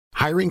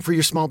Hiring for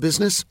your small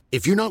business?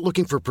 If you're not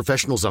looking for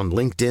professionals on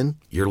LinkedIn,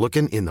 you're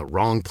looking in the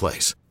wrong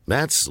place.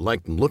 That's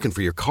like looking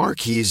for your car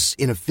keys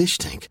in a fish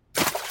tank.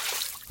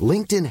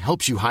 LinkedIn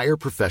helps you hire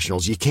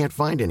professionals you can't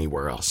find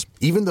anywhere else,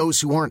 even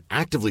those who aren't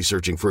actively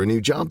searching for a new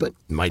job but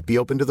might be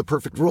open to the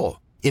perfect role.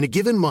 In a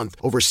given month,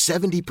 over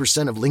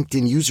 70% of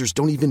LinkedIn users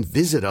don't even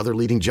visit other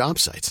leading job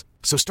sites.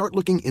 So start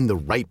looking in the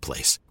right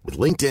place. With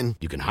LinkedIn,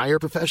 you can hire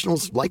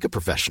professionals like a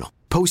professional.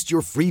 Post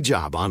your free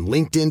job on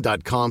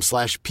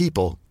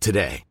linkedin.com/people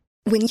today.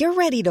 When you're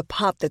ready to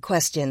pop the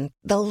question,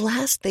 the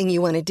last thing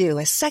you want to do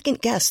is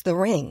second-guess the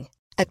ring.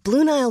 At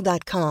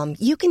BlueNile.com,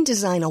 you can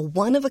design a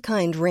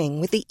one-of-a-kind ring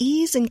with the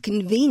ease and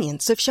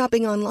convenience of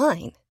shopping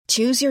online.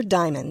 Choose your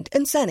diamond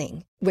and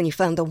setting. When you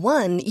find the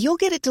one, you'll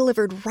get it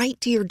delivered right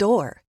to your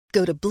door.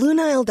 Go to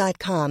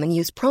BlueNile.com and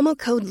use promo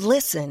code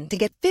LISTEN to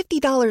get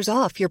 $50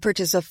 off your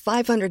purchase of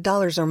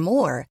 $500 or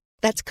more.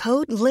 That's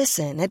code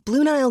LISTEN at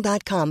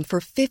BlueNile.com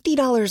for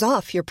 $50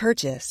 off your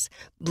purchase.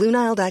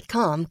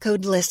 BlueNile.com,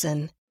 code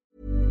LISTEN.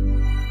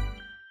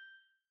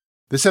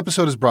 This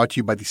episode is brought to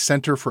you by the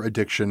Center for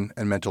Addiction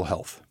and Mental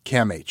Health,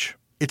 CAMH.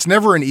 It's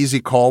never an easy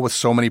call with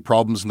so many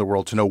problems in the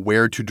world to know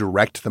where to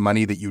direct the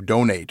money that you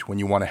donate when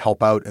you want to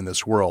help out in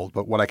this world.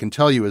 But what I can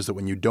tell you is that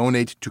when you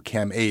donate to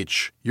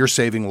CAMH, you're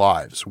saving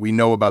lives. We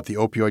know about the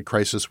opioid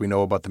crisis. We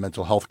know about the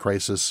mental health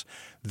crisis.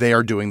 They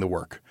are doing the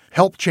work.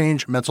 Help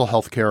change mental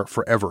health care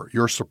forever.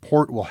 Your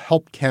support will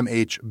help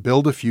CAMH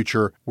build a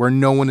future where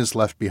no one is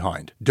left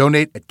behind.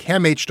 Donate at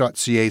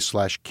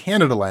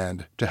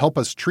camh.ca/Canadaland to help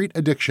us treat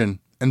addiction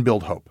and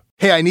build hope.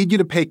 Hey, I need you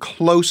to pay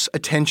close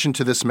attention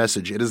to this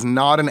message. It is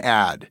not an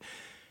ad.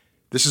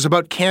 This is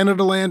about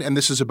Canadaland, and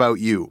this is about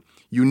you.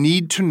 You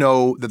need to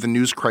know that the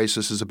news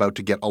crisis is about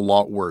to get a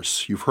lot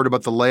worse. You've heard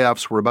about the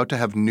layoffs. We're about to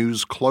have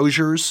news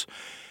closures,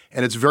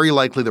 and it's very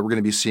likely that we're going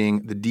to be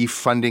seeing the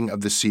defunding of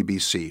the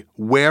CBC.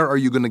 Where are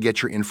you going to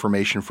get your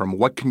information from?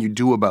 What can you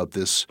do about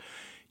this?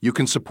 You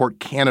can support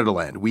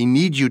Canadaland. We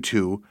need you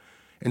to.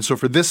 And so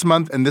for this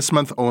month and this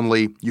month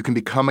only, you can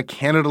become a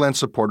Canadaland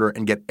supporter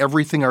and get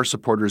everything our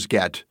supporters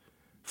get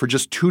for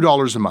just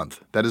 $2 a month.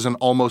 That is an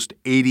almost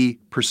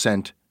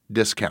 80%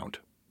 discount.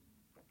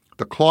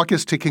 The clock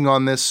is ticking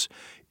on this.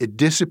 It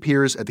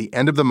disappears at the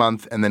end of the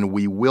month, and then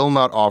we will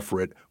not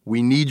offer it.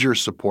 We need your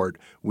support.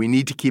 We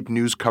need to keep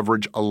news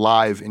coverage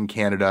alive in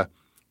Canada.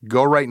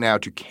 Go right now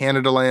to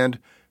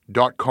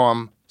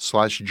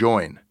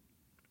canadaland.com/join.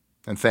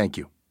 And thank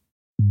you.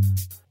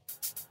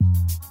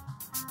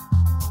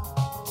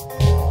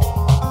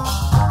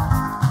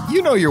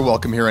 You know you're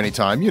welcome here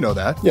anytime. You know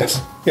that. Yes.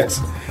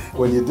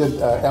 When you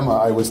did Emma,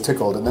 I was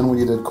tickled. And then when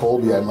you did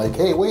Colby, I'm like,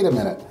 hey, wait a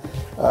minute.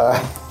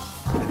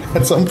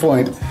 At some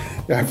point,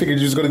 I figured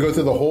you were going to go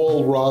through the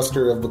whole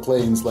roster of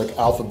McLeans like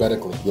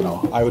alphabetically. You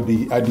know,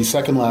 I'd be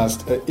second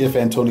last if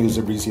Antonio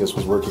Zabricius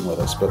was working with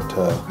us. But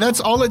that's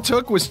all it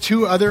took was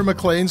two other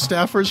McLean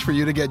staffers for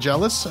you to get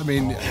jealous? I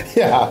mean...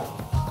 Yeah.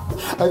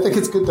 I think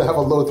it's good to have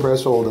a low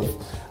threshold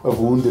of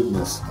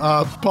woundedness.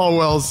 Paul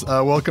Wells,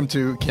 welcome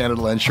to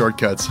Canadaland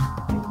Shortcuts.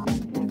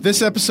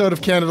 This episode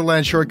of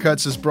Canadaland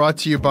Shortcuts is brought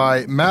to you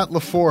by Matt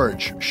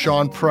LaForge,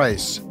 Sean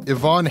Price,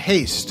 Yvonne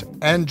Haste,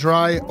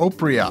 Andrei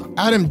Opria,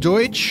 Adam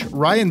Deutsch,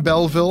 Ryan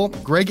Belleville,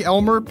 Greg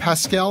Elmer,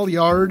 Pascal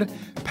Yard,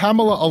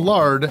 Pamela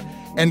Allard,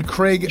 and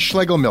Craig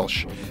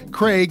Schlegelmilch.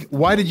 Craig,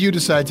 why did you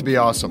decide to be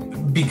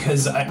awesome?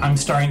 Because I'm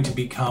starting to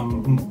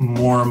become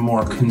more and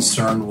more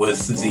concerned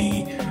with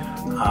the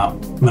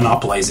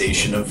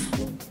monopolization of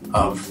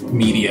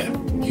media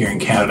here in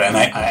Canada, and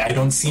I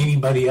don't see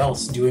anybody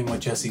else doing what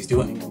Jesse's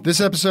doing.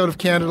 This episode of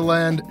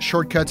Canadaland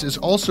Shortcuts is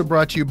also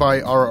brought to you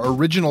by our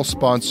original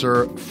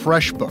sponsor,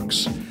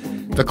 FreshBooks,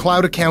 the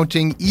cloud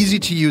accounting,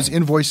 easy-to-use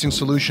invoicing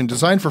solution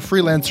designed for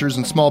freelancers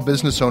and small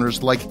business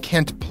owners like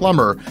Kent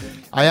Plummer.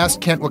 I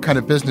asked Kent what kind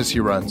of business he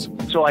runs.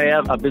 So I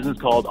have a business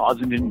called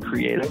Ossington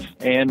Creative,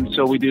 and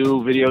so we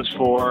do videos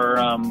for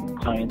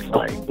clients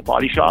like The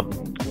Body Shop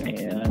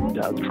and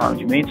the Toronto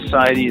Humane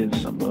Society and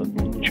some of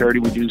the charity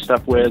we do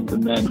stuff with,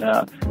 and then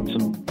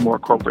some more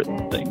corporate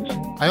things.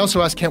 I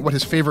also asked Kent what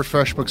his favorite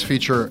FreshBooks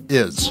feature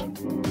is.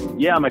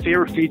 Yeah, my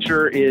favorite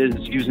feature is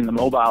using the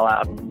mobile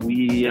app.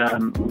 We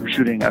were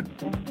shooting a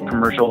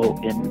commercial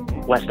in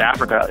West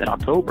Africa in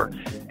October,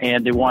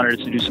 and they wanted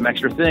us to do some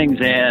extra things,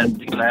 and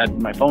because I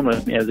had my phone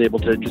with me, I was able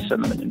to just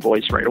send them an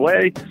invoice right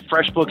away.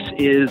 FreshBooks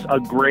is a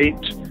great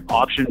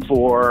option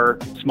for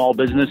small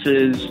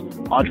businesses,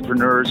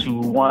 entrepreneurs who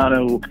want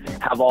to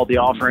have all the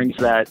offerings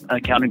that an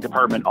accounting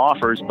department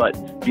offers, but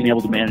being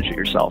able to manage it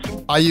yourself.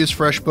 I use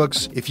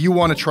FreshBooks. If you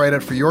want to try it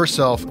out for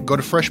yourself, go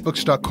to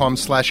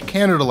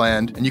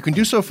freshbooks.com/Canadaland, and you can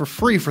do so for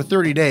free for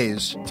 30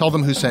 days. Tell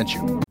them who sent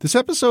you. This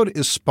episode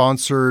is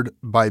sponsored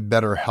by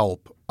BetterHelp.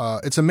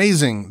 It's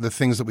amazing the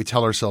things that we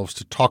tell ourselves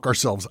to talk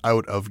ourselves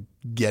out of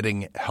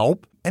getting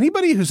help.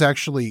 Anybody who's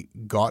actually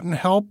gotten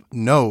help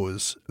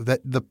knows that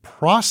the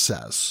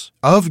process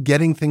of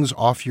getting things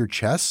off your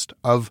chest,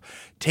 of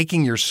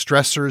taking your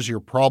stressors, your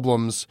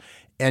problems,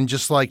 and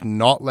just like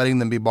not letting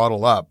them be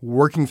bottled up,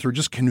 working through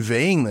just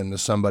conveying them to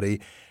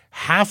somebody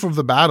half of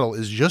the battle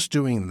is just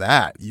doing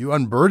that. You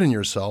unburden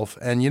yourself,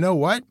 and you know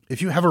what?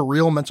 If you have a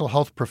real mental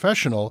health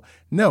professional,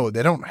 no,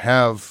 they don't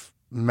have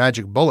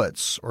magic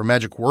bullets or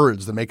magic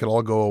words that make it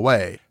all go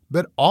away.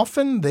 But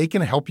often they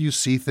can help you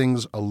see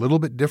things a little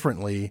bit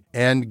differently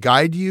and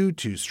guide you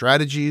to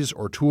strategies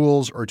or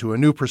tools or to a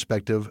new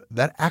perspective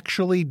that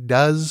actually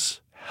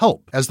does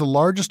help. As the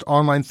largest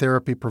online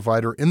therapy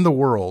provider in the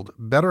world,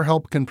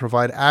 BetterHelp can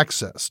provide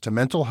access to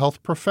mental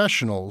health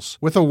professionals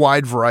with a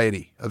wide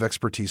variety of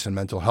expertise in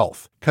mental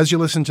health. Because you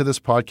listen to this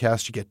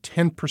podcast, you get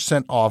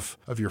 10% off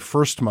of your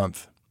first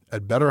month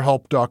at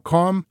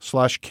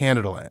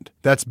betterhelp.com/Canadaland.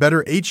 That's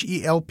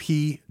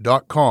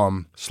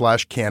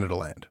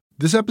betterhelp.com/Canadaland.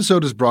 This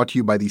episode is brought to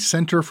you by the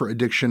Center for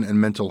Addiction and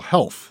Mental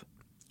Health,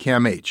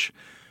 CAMH.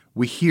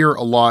 We hear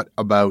a lot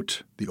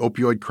about the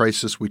opioid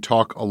crisis. We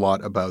talk a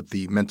lot about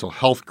the mental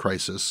health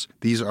crisis.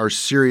 These are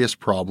serious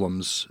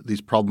problems. These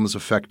problems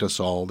affect us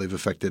all. They've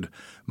affected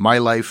my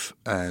life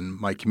and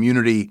my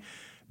community.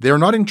 They are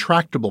not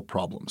intractable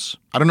problems.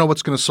 I don't know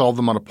what's going to solve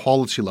them on a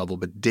policy level,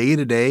 but day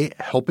to day,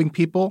 helping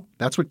people,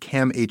 that's what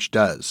CAMH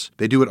does.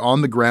 They do it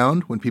on the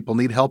ground when people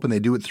need help, and they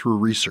do it through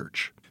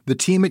research. The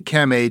team at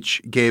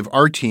CAMH gave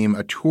our team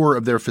a tour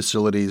of their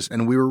facilities,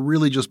 and we were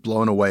really just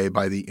blown away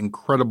by the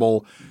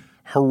incredible,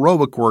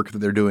 heroic work that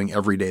they're doing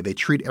every day. They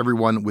treat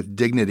everyone with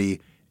dignity,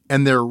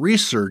 and their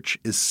research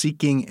is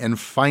seeking and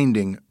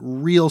finding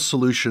real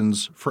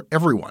solutions for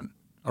everyone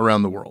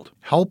around the world.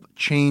 Help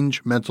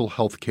change mental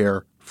health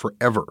care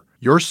forever.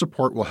 Your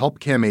support will help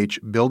CAMH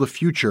build a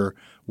future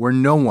where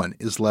no one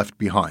is left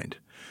behind.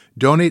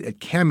 Donate at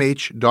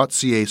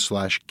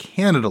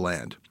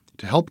camh.ca/Canadaland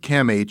to help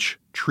CAMH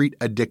treat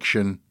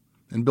addiction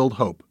and build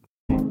hope.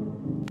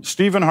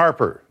 Stephen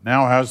Harper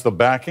now has the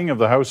backing of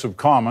the House of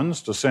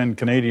Commons to send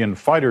Canadian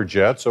fighter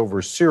jets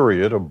over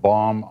Syria to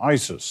bomb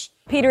ISIS.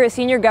 Peter, a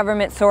senior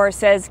government source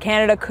says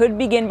Canada could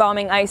begin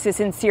bombing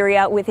ISIS in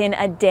Syria within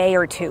a day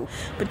or two.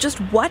 But just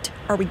what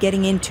are we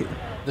getting into?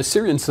 The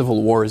Syrian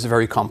civil war is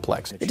very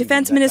complex. The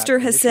defense minister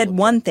has said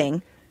one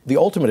thing. The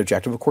ultimate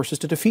objective, of course, is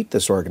to defeat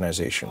this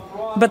organization.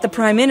 But the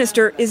prime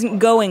minister isn't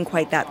going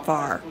quite that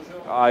far.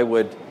 I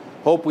would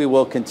hope we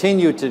will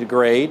continue to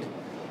degrade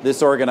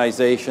this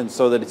organization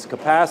so that its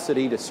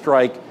capacity to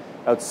strike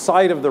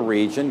outside of the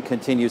region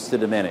continues to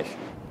diminish.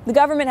 The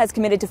government has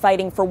committed to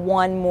fighting for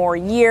one more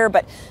year,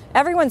 but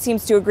everyone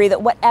seems to agree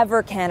that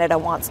whatever Canada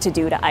wants to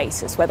do to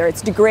ISIS, whether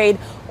it's degrade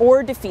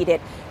or defeat it,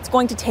 it's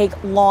going to take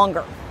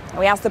longer. And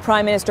we asked the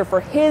Prime Minister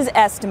for his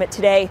estimate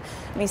today,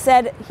 and he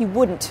said he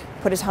wouldn't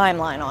put a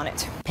timeline on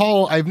it.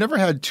 Paul, I've never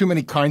had too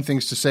many kind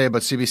things to say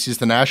about CBC's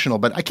The National,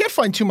 but I can't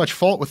find too much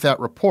fault with that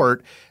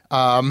report.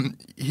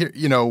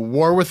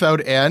 War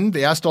without end.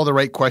 They asked all the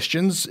right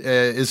questions.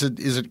 Is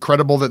it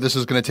credible that this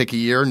is going to take a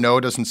year? No,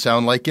 it doesn't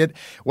sound like it.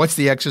 What's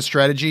the exit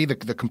strategy? The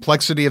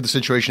complexity of the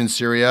situation in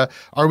Syria.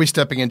 Are we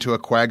stepping into a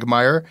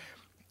quagmire?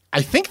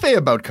 I think they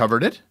about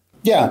covered it.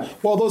 Yeah,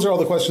 well, those are all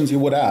the questions you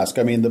would ask.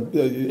 I mean,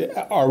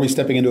 are we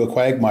stepping into a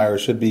quagmire? It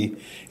should be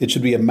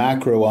a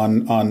macro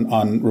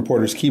on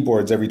reporters'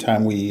 keyboards every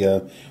time we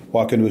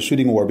walk into a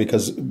shooting war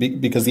because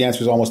the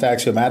answer is almost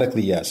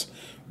axiomatically yes.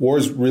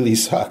 Wars really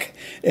suck,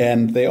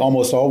 and they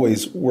almost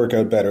always work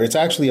out better. It's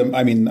actually,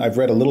 I've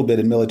read a little bit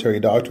in military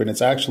doctrine.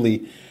 It's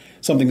actually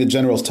something that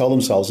generals tell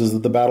themselves is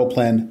that the battle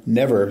plan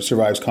never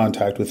survives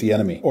contact with the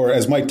enemy. Or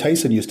as Mike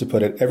Tyson used to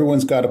put it,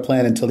 everyone's got a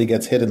plan until he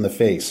gets hit in the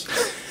face.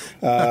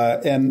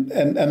 And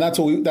that's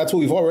what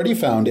we've already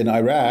found in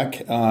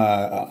Iraq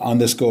on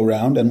this go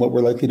round, and what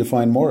we're likely to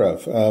find more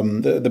of.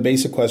 The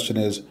basic question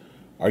is,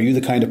 are you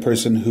the kind of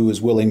person who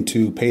is willing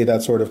to pay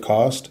that sort of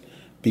cost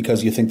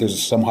because you think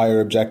there's some higher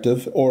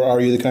objective, or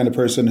are you the kind of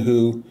person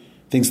who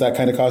thinks that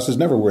kind of cost is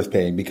never worth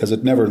paying because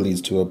it never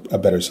leads to a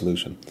better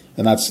solution?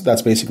 And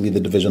that's basically the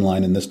division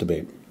line in this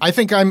debate. I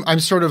think I'm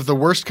sort of the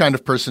worst kind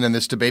of person in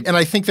this debate. And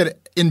I think that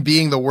in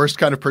being the worst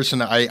kind of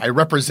person, I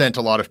represent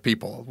a lot of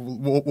people.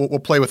 We'll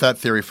play with that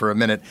theory for a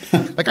minute.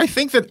 I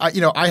think that,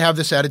 I have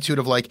this attitude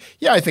of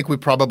I think we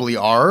probably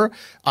are.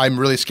 I'm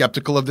really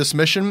skeptical of this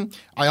mission.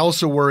 I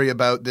also worry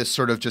about this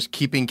sort of just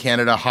keeping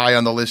Canada high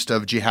on the list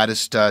of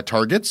jihadist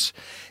targets.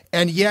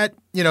 And yet,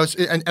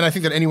 and I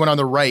think that anyone on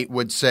the right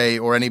would say,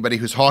 or anybody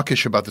who's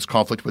hawkish about this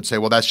conflict would say,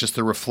 well, that's just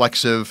the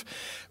reflexive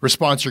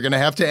response you're going to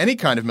have to any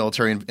kind of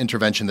military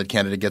intervention that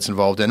Canada gets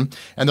involved in.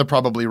 And they're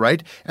probably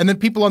right. And then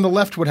people on the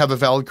left would have a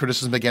valid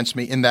criticism against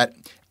me in that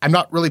I'm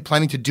not really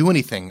planning to do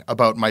anything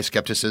about my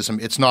skepticism.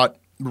 It's not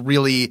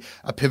really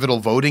a pivotal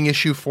voting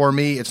issue for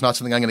me. It's not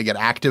something I'm going to get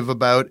active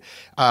about.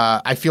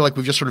 I feel like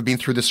we've just sort of been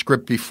through the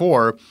script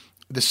before.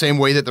 The same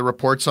way that the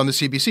reports on the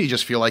CBC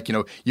just feel like,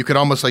 you could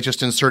almost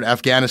just insert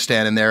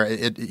Afghanistan in there,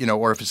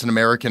 or if it's an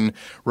American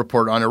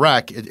report on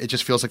Iraq, it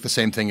just feels like the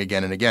same thing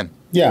again and again.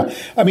 Yeah.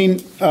 I mean,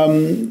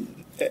 the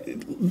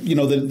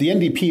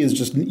NDP is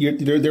just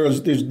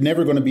there's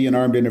never going to be an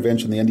armed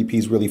intervention the NDP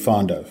is really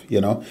fond of,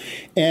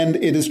 And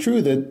it is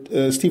true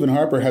that Stephen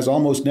Harper has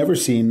almost never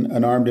seen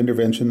an armed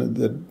intervention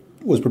that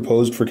was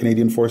proposed for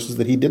Canadian forces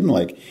that he didn't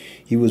like.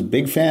 He was a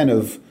big fan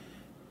of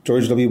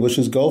George W.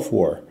 Bush's Gulf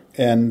War.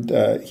 And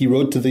he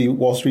wrote to the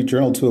Wall Street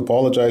Journal to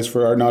apologize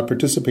for our not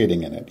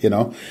participating in it,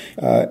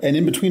 And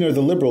in between are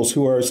the Liberals,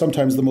 who are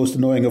sometimes the most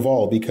annoying of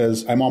all,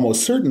 because I'm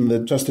almost certain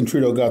that Justin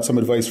Trudeau got some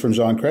advice from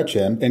Jean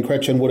Chrétien, and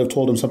Chrétien would have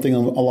told him something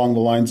along the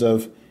lines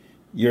of,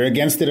 you're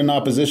against it in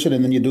opposition,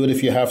 and then you do it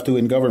if you have to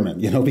in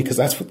government, because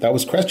that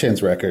was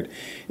Chrétien's record.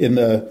 In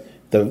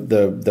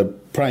the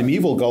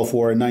primeval Gulf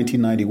War in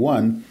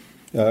 1991,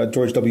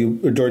 George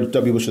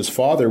W. Bush's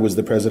father was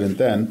the president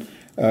then.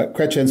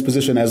 Chrétien's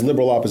position as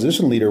Liberal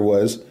opposition leader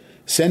was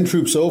send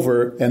troops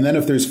over, and then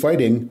if there's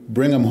fighting,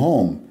 bring them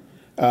home.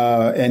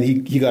 And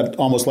he got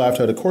almost laughed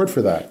out of court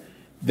for that.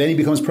 Then he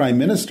becomes prime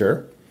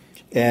minister,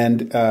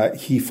 and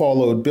he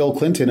followed Bill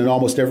Clinton in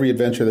almost every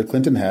adventure that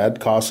Clinton had,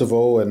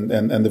 Kosovo and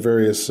the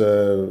various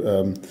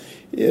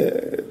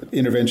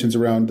interventions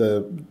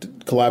around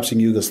collapsing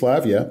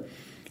Yugoslavia.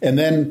 And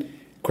then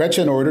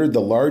Chrétien ordered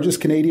the largest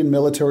Canadian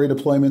military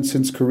deployment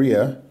since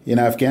Korea in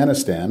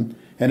Afghanistan.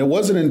 And it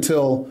wasn't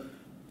until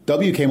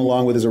W came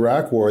along with his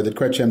Iraq war that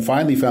Chrétien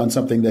finally found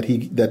something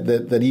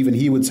that even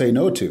he would say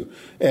no to.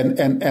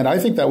 And I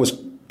think that was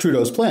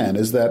Trudeau's plan,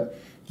 is that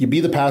you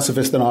be the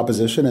pacifist in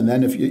opposition, and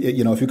then if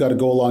you've got to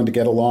go along to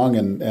get along,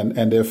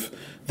 and if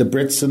the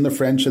Brits and the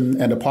French and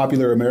a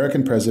popular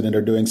American president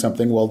are doing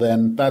something, well,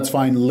 then that's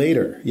fine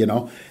later,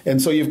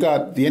 And so you've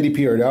got the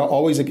NDP are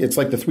always, it's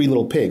like the three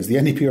little pigs. The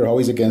NDP are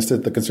always against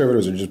it. The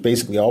Conservatives are just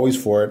basically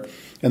always for it.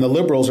 And the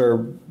Liberals are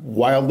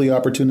wildly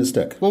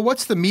opportunistic. Well,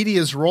 what's the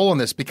media's role in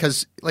this?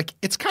 Because,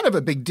 it's kind of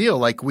a big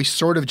deal. We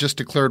sort of just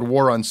declared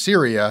war on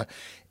Syria,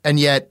 and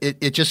yet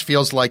it just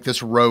feels like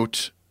this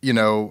rote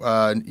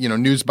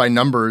news by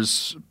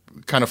numbers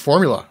kind of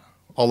formula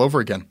all over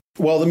again.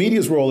 Well, the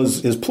media's role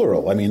is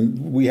plural. I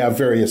mean, we have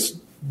various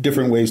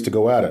different ways to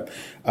go at it.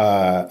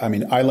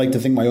 I like to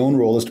think my own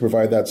role is to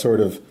provide that sort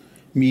of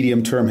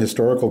medium-term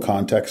historical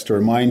context to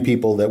remind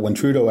people that when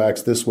Trudeau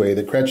acts this way,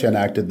 that Chrétien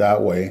acted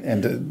that way,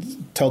 and to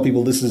tell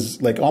people this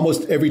is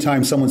almost every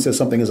time someone says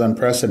something is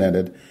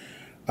unprecedented,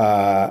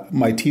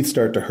 my teeth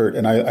start to hurt,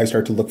 and I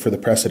start to look for the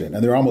precedent,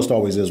 and there almost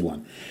always is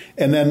one.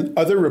 And then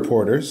other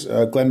reporters,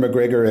 Glenn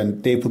McGregor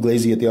and Dave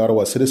Pugliese at the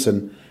Ottawa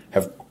Citizen,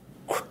 have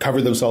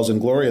covered themselves in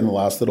glory in the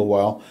last little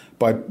while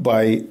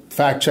by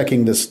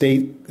fact-checking the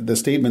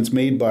statements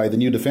made by the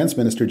new Defence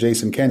Minister,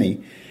 Jason Kenney,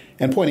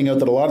 and pointing out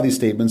that a lot of these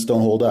statements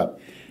don't hold up.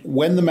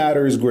 When the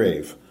matter is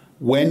grave,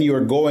 when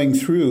you're going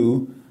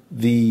through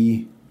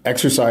the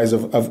exercise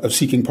of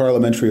seeking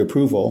parliamentary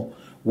approval,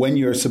 when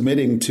you're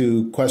submitting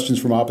to questions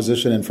from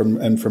opposition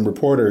and from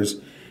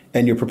reporters,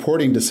 and you're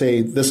purporting to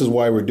say this is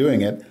why we're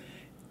doing it,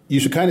 you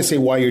should kind of say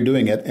why you're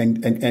doing it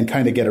and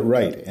kind of get it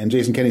right. And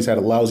Jason Kenney's had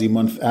a lousy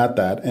month at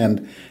that,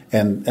 and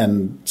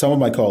some of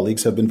my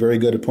colleagues have been very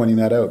good at pointing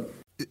that out.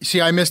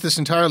 See, I missed this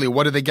entirely.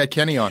 What did they get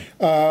Kenney on?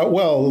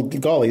 Well,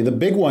 golly, the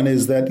big one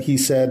is that he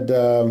said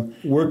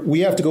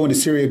we have to go into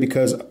Syria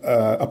because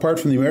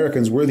apart from the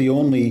Americans, we're the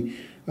only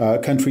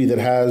country that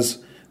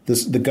has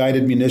the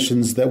guided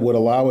munitions that would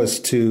allow us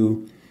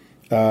to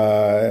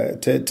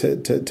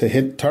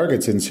hit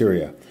targets in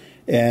Syria.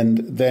 And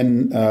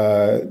then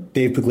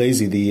Dave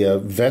Pugliese, the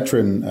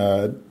veteran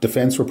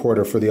defense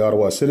reporter for the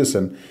Ottawa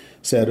Citizen,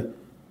 said,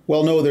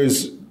 well, no,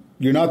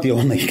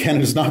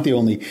 Canada's not the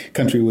only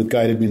country with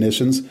guided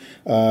munitions.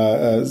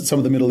 Some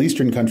of the Middle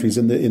Eastern countries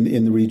in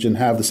the region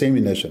have the same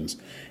munitions.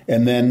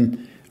 And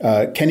then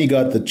Kenney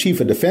got the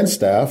chief of defense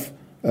staff,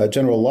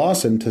 General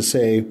Lawson, to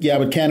say, yeah,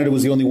 but Canada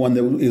was the only one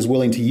that is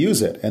willing to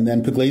use it. And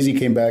then Pugliese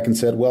came back and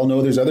said, well,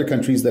 no, there's other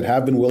countries that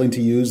have been willing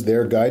to use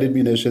their guided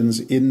munitions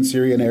in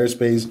Syrian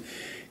airspace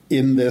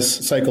in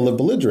this cycle of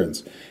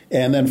belligerence.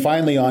 And then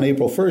finally on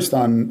April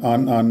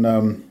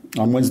 1st,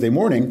 on Wednesday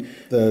morning,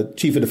 the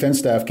chief of defense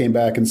staff came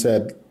back and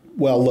said,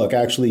 well, look,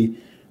 actually,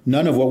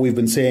 none of what we've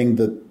been saying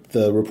that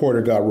the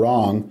reporter got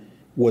wrong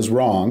was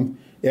wrong.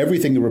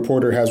 Everything the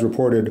reporter has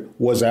reported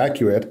was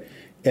accurate.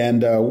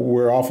 And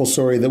we're awful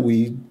sorry that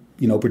we,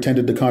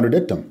 pretended to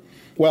contradict him.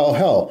 Well,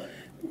 hell,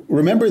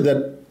 remember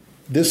that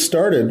this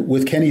started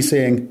with Kenney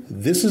saying,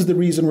 this is the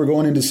reason we're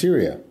going into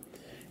Syria.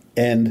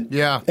 And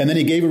then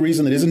he gave a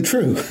reason that isn't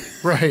true.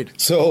 Right.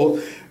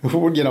 So,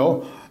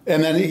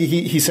 and then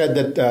he said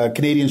that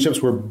Canadian ships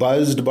were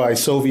buzzed by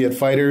Soviet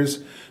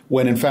fighters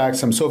when in fact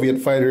some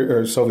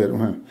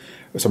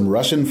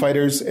Russian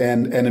fighters,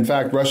 and in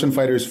fact Russian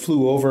fighters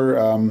flew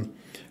over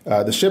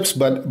the ships,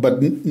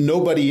 but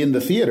nobody in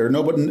the theater,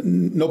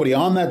 nobody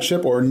on that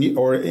ship or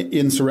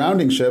in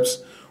surrounding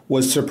ships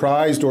was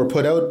surprised or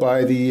put out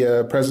by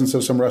the presence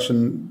of some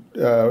Russian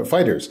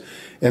fighters.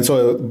 And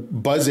so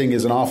buzzing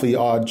is an awfully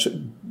odd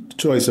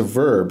choice of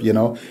verb,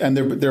 And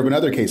there have been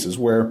other cases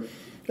where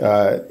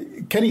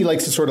Kenney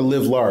likes to sort of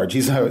live large.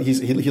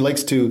 He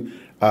likes to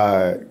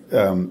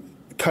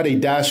cut a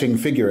dashing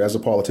figure as a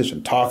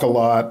politician, talk a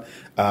lot,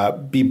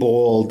 be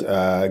bold,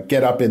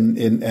 get up in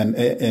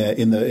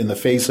the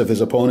face of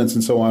his opponents,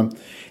 and so on.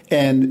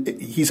 And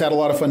he's had a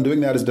lot of fun doing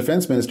that as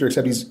defense minister,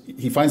 except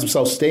he finds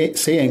himself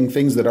saying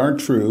things that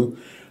aren't true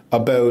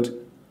about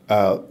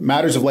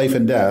matters of life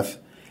and death,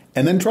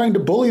 and then trying to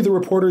bully the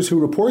reporters who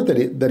report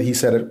that he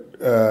said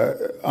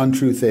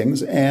untrue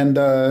things,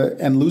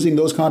 and losing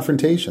those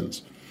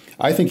confrontations.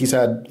 I think he's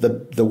had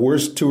the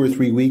worst 2 or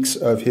 3 weeks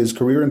of his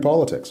career in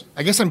politics.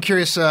 I guess I'm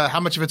curious how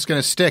much of it's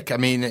going to stick. I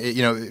mean,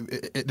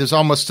 there's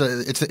almost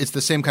it's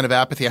the same kind of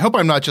apathy. I hope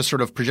I'm not just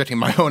sort of projecting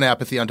my own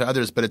apathy onto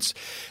others, but it's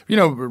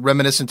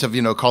reminiscent of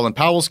Colin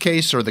Powell's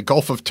case or the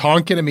Gulf of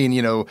Tonkin. I mean,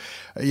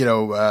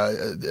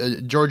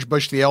 George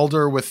Bush the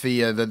Elder with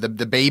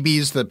the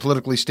babies, the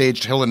politically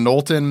staged Hill and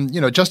Knowlton.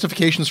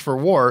 Justifications for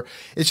war.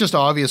 It's just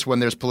obvious when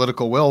there's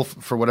political will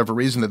for whatever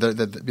reason that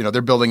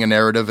they're building a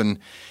narrative. And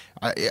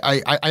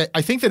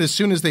I think that as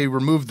soon as they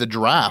remove the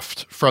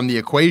draft from the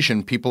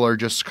equation, people are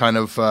just kind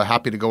of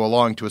happy to go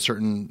along to a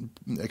certain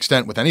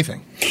extent with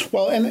anything.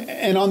 Well,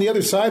 and on the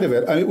other side of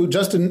it,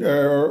 Justin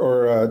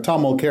or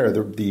Tom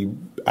Mulcair, the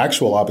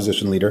actual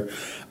opposition leader,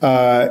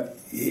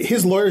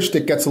 his lawyer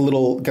shtick gets a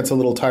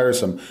little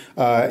tiresome.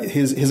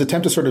 His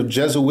attempt to sort of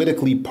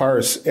Jesuitically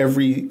parse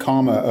every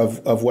comma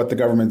of what the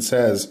government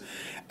says,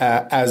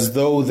 as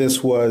though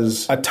this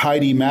was a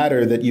tidy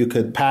matter that you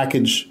could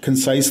package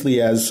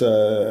concisely as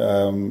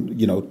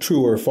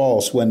true or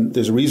false, when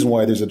there's a reason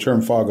why there's a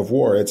term fog of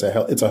war. It's a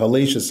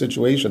hellacious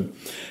situation.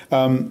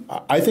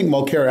 I think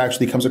Mulcair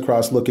actually comes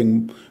across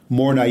looking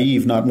more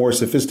naive, not more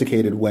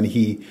sophisticated, when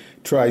he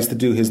tries to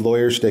do his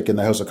lawyer shtick in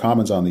the House of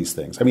Commons on these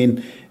things. I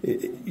mean,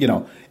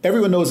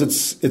 everyone knows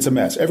it's a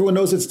mess. Everyone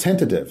knows it's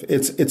tentative.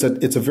 It's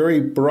a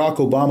very Barack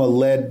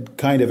Obama-led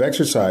kind of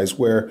exercise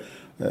where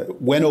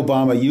when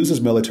Obama uses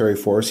military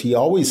force, he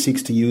always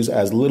seeks to use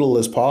as little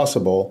as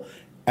possible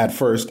at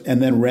first and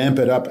then ramp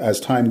it up as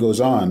time goes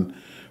on,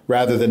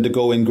 rather than to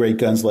go in great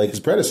guns like his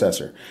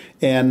predecessor.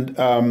 And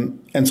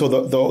so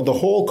the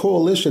whole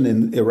coalition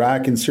in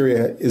Iraq and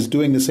Syria is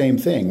doing the same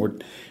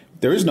thing.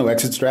 There is no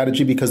exit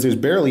strategy because there's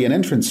barely an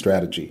entrance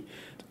strategy.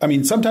 I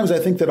mean, sometimes I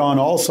think that on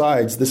all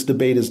sides, this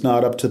debate is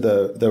not up to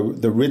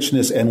the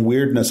richness and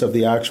weirdness of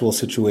the actual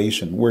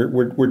situation.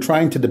 We're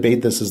trying to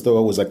debate this as though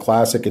it was a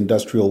classic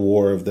industrial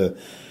war of the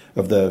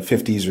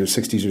 50s or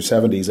 60s or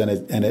 70s,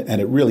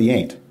 and it really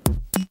ain't.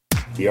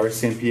 The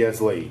RCMP has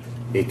laid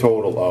a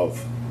total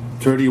of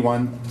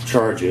 31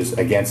 charges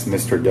against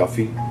Mr.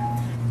 Duffy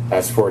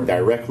as for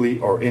directly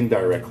or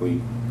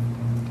indirectly,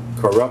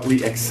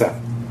 corruptly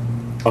accept,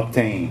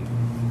 obtain,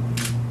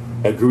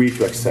 agree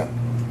to accept,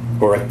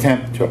 or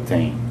attempt to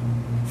obtain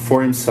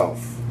for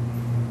himself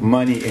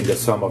money in the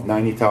sum of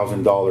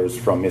 $90,000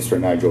 from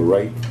Mr. Nigel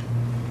Wright.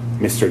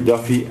 Mr.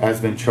 Duffy has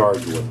been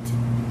charged with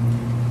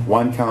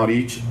 1 count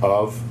each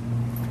of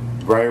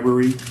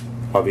bribery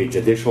of a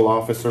judicial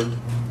officer,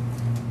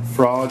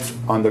 frauds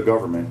on the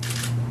government,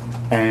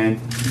 and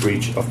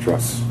breach of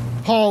trust.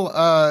 Paul,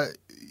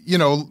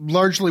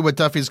 largely what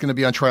Duffy's going to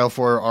be on trial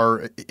for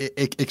are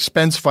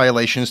expense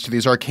violations to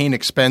these arcane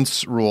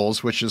expense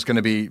rules, which is going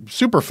to be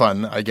super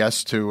fun, I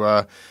guess,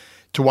 to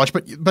watch.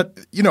 But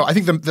I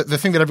think the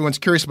thing that everyone's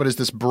curious about is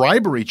this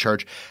bribery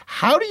charge.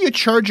 How do you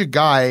charge a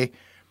guy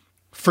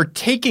for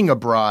taking a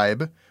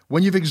bribe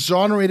when you've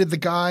exonerated the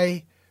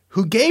guy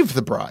who gave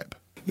the bribe?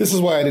 This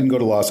is why I didn't go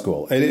to law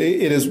school. It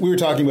is. We were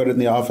talking about it in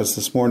the office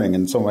this morning,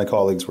 and some of my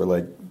colleagues were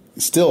like,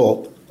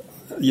 still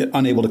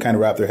unable to kind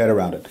of wrap their head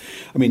around it.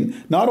 I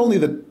mean, not only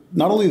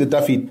that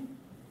Duffy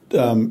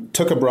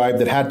took a bribe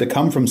that had to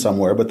come from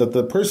somewhere, but that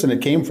the person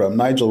it came from,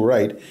 Nigel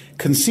Wright,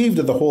 conceived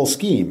of the whole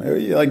scheme.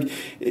 Like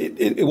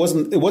it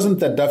wasn't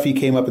that Duffy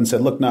came up and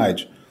said, "Look,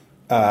 Nige,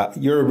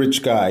 you're a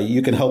rich guy,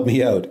 you can help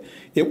me out."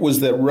 It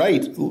was that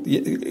Wright,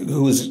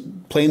 who was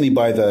plainly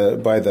by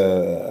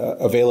the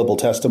available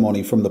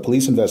testimony from the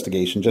police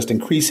investigation, just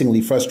increasingly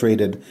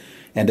frustrated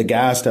and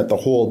aghast at the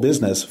whole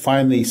business,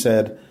 finally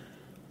said,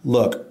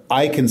 "Look,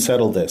 I can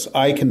settle this.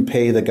 I can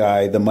pay the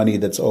guy the money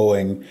that's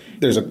owing."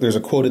 There's a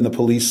quote in the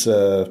police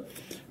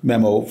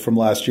memo from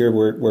last year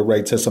where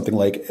Wright says something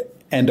like,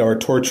 "And our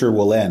torture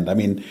will end." I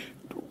mean,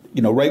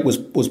 Wright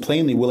was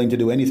plainly willing to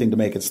do anything to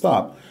make it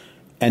stop.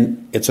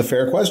 And it's a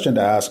fair question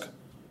to ask,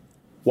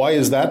 why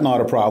is that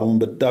not a problem,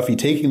 but Duffy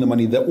taking the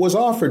money that was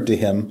offered to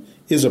him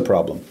is a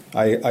problem?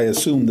 I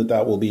assume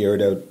that will be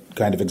aired out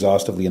kind of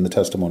exhaustively in the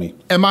testimony.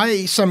 Am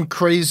I some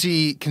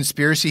crazy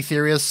conspiracy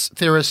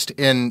theorist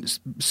in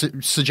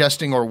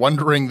suggesting or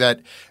wondering that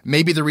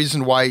maybe the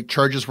reason why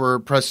charges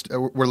were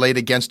laid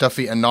against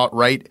Duffy and not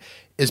Wright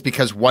is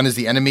because one is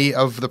the enemy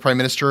of the Prime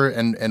Minister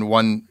and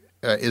one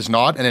is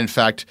not, and in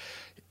fact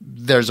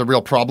there's a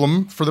real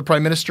problem for the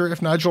Prime Minister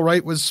if Nigel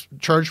Wright was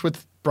charged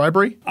with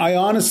bribery? I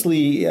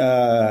honestly,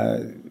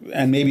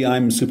 and maybe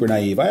I'm super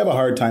naive, I have a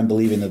hard time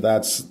believing that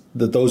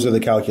those are the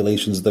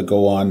calculations that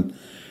go on,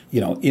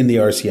 in the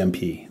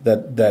RCMP.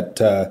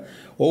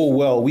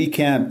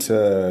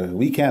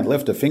 We can't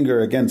lift a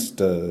finger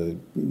against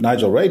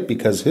Nigel Wright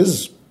because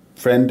his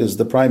friend is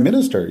the Prime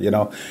Minister.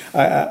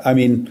 I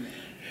mean,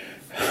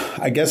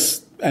 I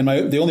guess, and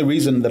the only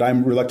reason that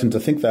I'm reluctant to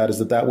think that is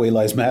that way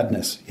lies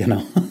madness.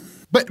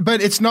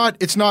 But it's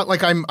not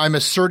like I'm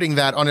asserting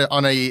that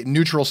on a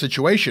neutral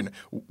situation.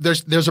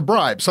 There's a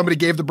bribe. Somebody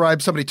gave the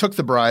bribe. Somebody took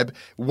the bribe.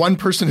 One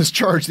person is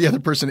charged. The other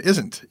person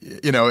isn't.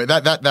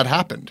 That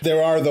happened.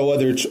 There are though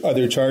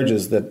other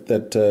charges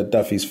that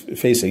Duffy's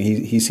facing.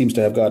 He seems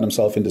to have gotten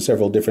himself into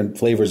several different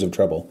flavors of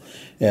trouble,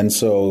 and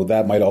so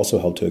that might also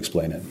help to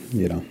explain it.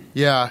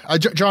 Yeah,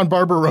 John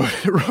Barber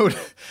wrote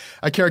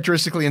a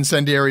characteristically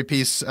incendiary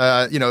piece,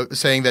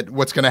 saying that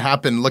what's going to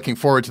happen, looking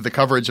forward to the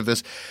coverage of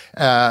this,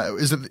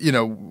 is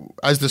that,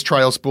 as this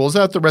trial spools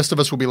out, the rest of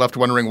us will be left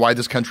wondering why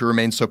this country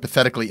remains so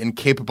pathetically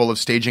incapable of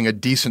staging a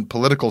decent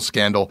political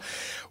scandal.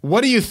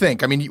 What do you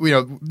think? I mean,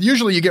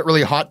 usually you get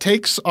really hot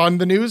takes on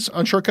the news,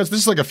 on Shortcuts. This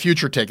is like a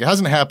future take. It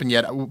hasn't happened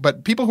yet,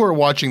 but people who are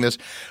watching this,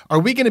 are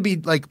we going to be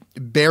like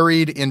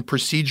buried in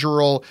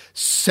procedural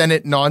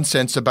Senate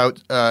nonsense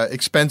about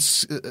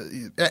expense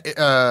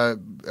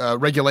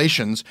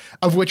regulations,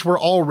 of which we're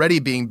already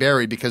being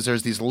buried because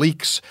there's these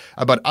leaks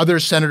about other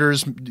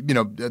senators,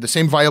 the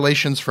same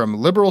violations from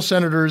liberal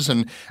senators.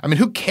 And I mean,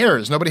 who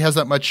cares? Nobody has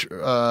that much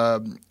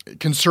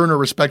concern or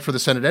respect for the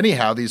Senate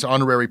anyhow, these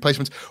honorary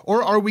placements.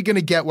 Or are we going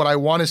to get what I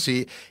want to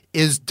see?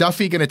 Is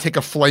Duffy going to take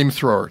a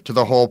flamethrower to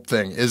the whole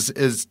thing?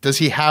 Does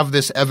he have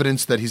this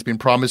evidence that he's been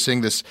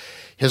promising?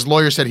 His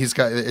lawyer said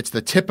it's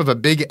the tip of a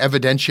big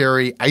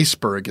evidentiary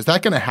iceberg. Is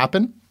that going to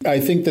happen? I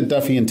think that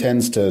Duffy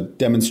intends to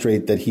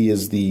demonstrate that he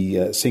is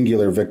the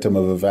singular victim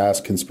of a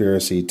vast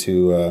conspiracy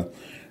to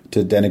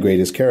denigrate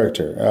his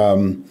character.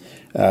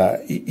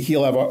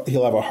 He'll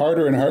have a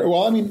harder and harder.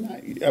 Well, I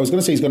mean, I was going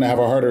to say he's going to have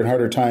a harder and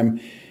harder time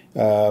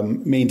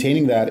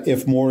maintaining that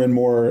if more and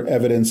more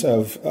evidence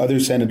of other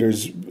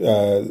senators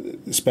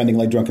spending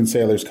like drunken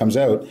sailors comes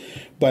out.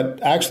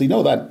 But actually,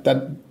 no, that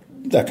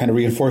kind of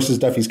reinforces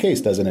Duffy's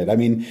case, doesn't it? I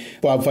mean,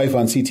 Bob Fife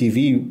on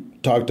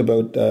CTV talked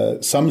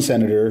about some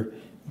senator,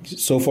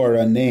 so far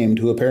unnamed,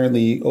 who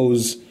apparently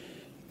owes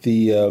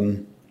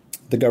the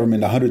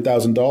government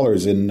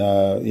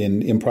 $100,000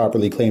 in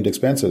improperly claimed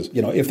expenses.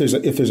 If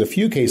there's a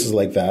few cases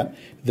like that,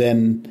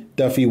 then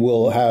Duffy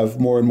will have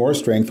more and more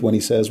strength when he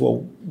says,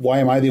 "Well, why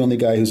am I the only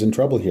guy who's in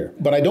trouble here?"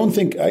 But I don't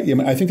think I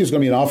think there's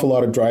going to be an awful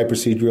lot of dry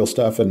procedural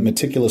stuff and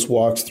meticulous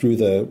walks through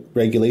the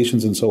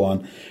regulations and so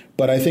on.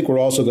 But I think we're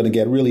also going to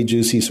get really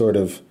juicy sort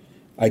of,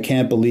 I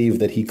can't believe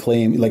that he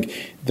claimed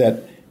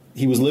that.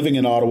 He was living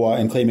in Ottawa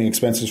and claiming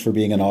expenses for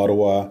being in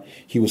Ottawa.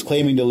 He was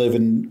claiming to live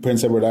in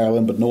Prince Edward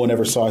Island, but no one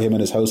ever saw him in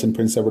his house in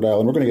Prince Edward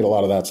Island. We're going to get a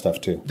lot of that stuff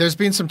too. There's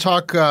been some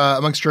talk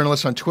amongst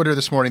journalists on Twitter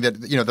this morning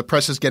that the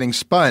press is getting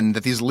spun,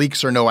 that these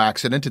leaks are no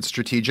accident, it's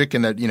strategic,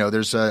 and that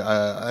there's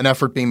an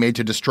effort being made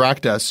to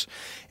distract us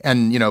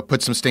and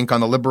put some stink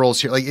on the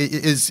Liberals here. Like,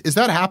 is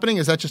that happening?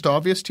 Is that just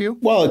obvious to you?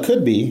 Well, it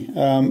could be,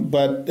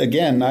 but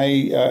again,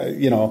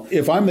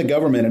 if I'm the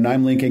government and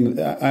I'm leaking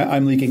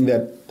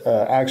that.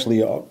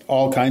 Actually,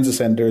 all kinds of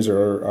senators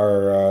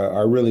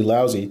are really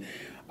lousy.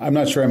 I'm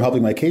not sure I'm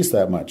helping my case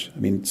that much. I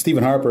mean,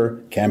 Stephen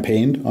Harper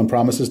campaigned on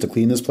promises to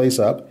clean this place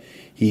up.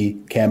 He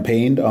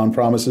campaigned on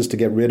promises to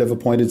get rid of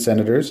appointed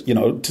senators.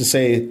 To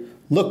say,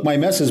 look, my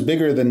mess is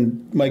bigger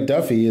than Mike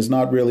Duffy is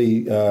not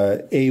really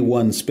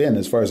A1 spin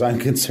as far as I'm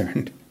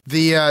concerned.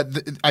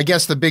 I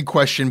guess the big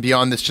question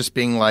beyond this just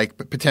being like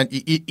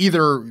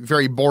either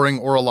very boring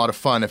or a lot of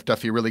fun if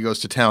Duffy really goes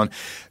to town.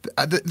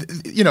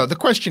 The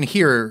question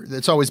here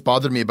that's always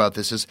bothered me about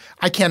this is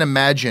I can't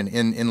imagine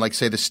in like,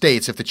 say, the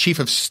States, if the chief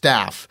of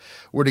staff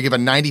were to give a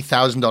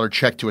 $90,000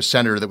 check to a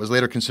senator that was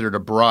later considered a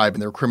bribe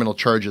and there were criminal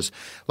charges,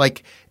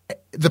 like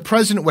the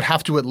president would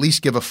have to at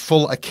least give a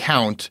full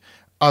account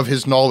of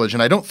his knowledge.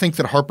 And I don't think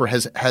that Harper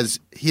has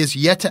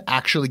yet to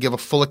actually give a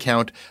full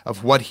account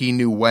of what he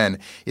knew when.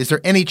 Is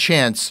there any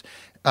chance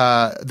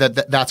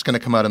that's going to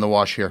come out in the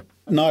wash here?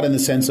 Not in the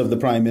sense of the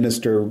Prime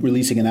Minister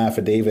releasing an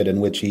affidavit in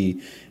which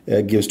he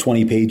gives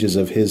 20 pages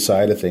of his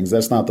side of things.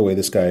 That's not the way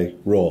this guy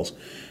rolls.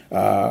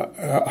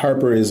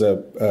 Harper is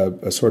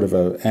a sort of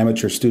an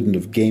amateur student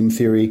of game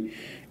theory,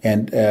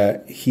 and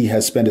he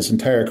has spent his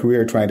entire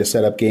career trying to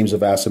set up games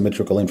of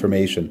asymmetrical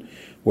information,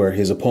 where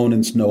his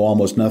opponents know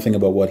almost nothing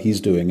about what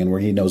he's doing and where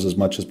he knows as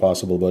much as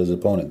possible about his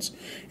opponents.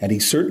 And he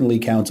certainly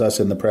counts us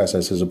in the press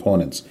as his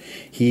opponents.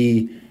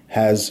 He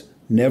has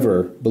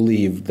never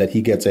believed that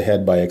he gets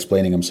ahead by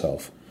explaining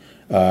himself,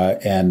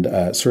 and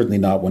certainly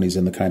not when he's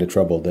in the kind of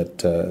trouble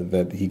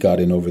that he got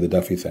in over the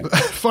Duffy thing.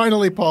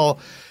 Finally, Paul,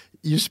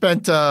 you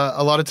spent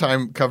a lot of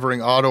time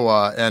covering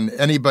Ottawa, and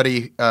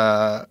anybody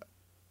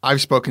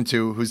I've spoken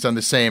to who's done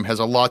the same has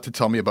a lot to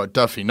tell me about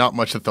Duffy, not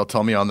much that they'll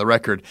tell me on the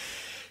record.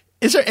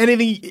 Is there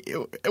anything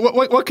 –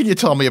 what can you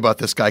tell me about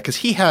this guy? Because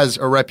he has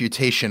a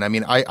reputation. I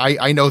mean,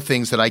 I know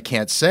things that I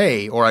can't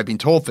say, or I've been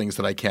told things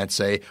that I can't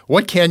say.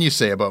 What can you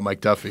say about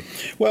Mike Duffy?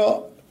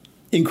 Well,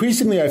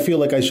 Increasingly, I feel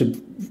like I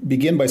should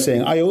begin by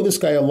saying I owe this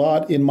guy a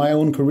lot in my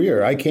own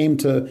career. I came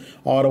to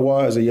Ottawa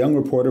as a young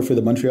reporter for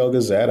the Montreal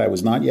Gazette. I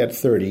was not yet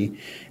 30.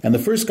 And the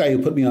first guy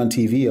who put me on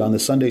TV on the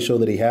Sunday show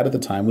that he had at the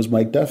time was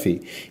Mike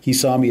Duffy. He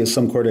saw me as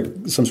some sort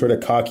of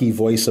cocky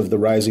voice of the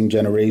rising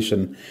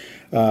generation.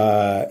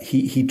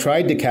 He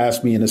tried to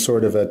cast me in a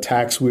sort of a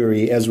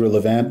tax-weary Ezra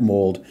Levant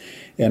mold.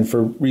 And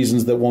for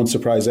reasons that won't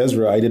surprise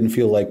Ezra, I didn't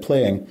feel like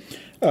playing.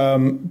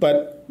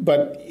 But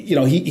you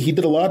know, he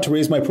did a lot to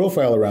raise my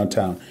profile around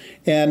town.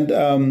 And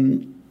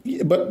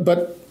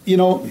but you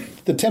know,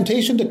 the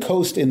temptation to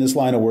coast in this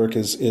line of work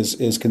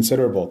is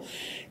considerable.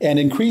 And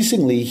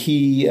increasingly,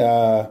 he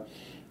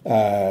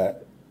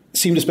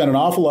seemed to spend an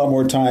awful lot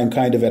more time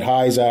kind of at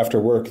highs after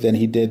work than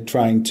he did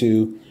trying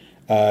to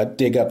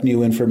dig up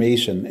new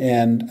information.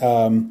 And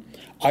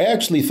I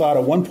actually thought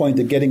at one point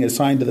that getting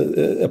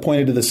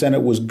appointed to the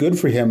Senate was good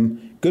for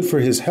him, good for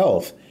his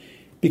health.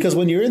 Because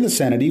when you're in the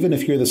Senate, even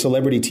if you're the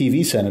celebrity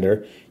TV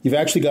senator, you've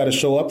actually got to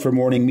show up for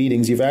morning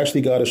meetings. You've actually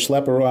got to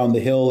schlep around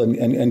the hill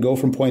and go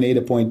from point A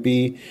to point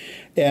B.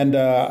 And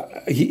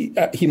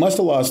he must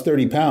have lost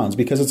 30 pounds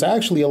because it's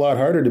actually a lot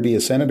harder to be a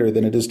senator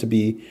than it is to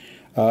be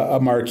a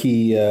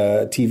marquee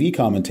TV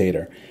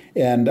commentator.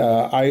 And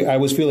I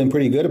was feeling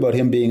pretty good about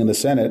him being in the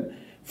Senate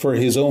for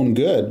his own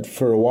good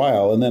for a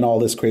while. And then all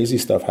this crazy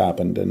stuff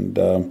happened. And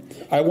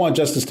I want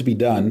justice to be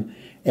done.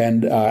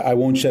 And I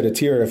won't shed a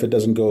tear if it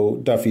doesn't go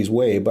Duffy's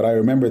way, but I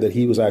remember that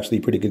he was actually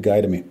a pretty good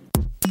guy to me.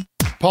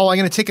 Paul, I'm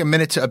going to take a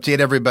minute to update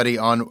everybody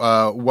on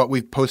what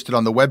we've posted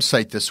on the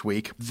website this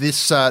week.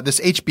 This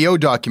HBO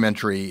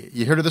documentary,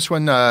 you heard of this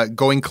one,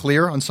 Going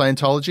Clear on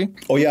Scientology?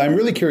 Oh, yeah, I'm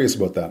really curious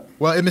about that.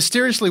 Well, it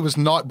mysteriously was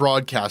not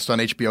broadcast on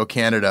HBO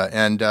Canada,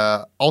 and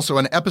also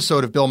an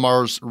episode of Bill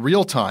Maher's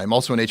Real Time,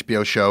 also an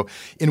HBO show,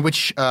 in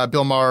which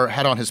Bill Maher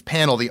had on his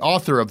panel the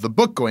author of the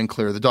book Going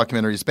Clear, the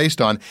documentary is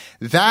based on.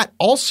 That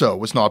also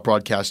was not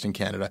broadcast in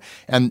Canada.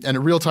 And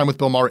Real Time with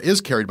Bill Maher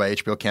is carried by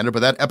HBO Canada,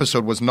 but that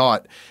episode was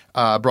not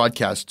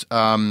broadcast.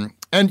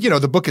 And, you know,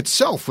 the book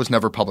itself was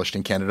never published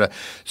in Canada.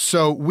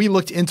 So we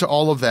looked into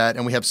all of that,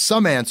 and we have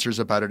some answers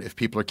about it if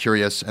people are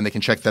curious, and they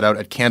can check that out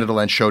at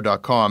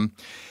CanadaLandShow.com.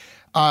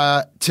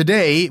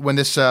 Today, when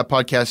this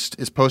podcast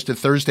is posted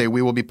Thursday,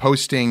 we will be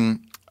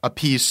posting a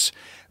piece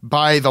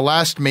by the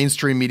last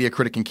mainstream media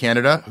critic in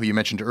Canada, who you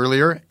mentioned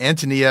earlier,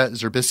 Antonia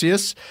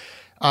Zerbisius.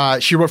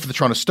 She wrote for the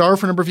Toronto Star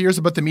for a number of years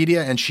about the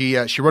media, and she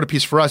wrote a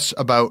piece for us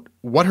about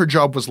what her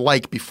job was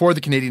like before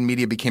the Canadian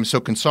media became so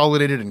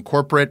consolidated and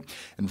corporate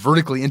and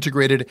vertically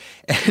integrated.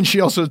 And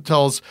she also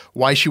tells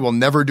why she will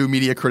never do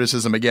media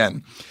criticism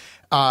again.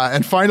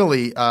 And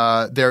finally,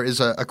 there is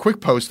a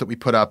quick post that we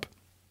put up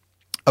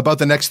about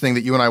the next thing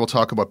that you and I will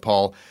talk about,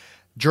 Paul.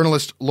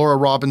 Journalist Laura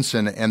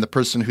Robinson and the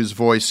person whose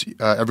voice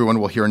everyone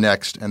will hear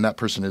next, and that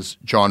person is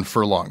John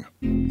Furlong.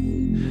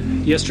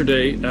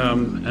 Yesterday,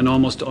 an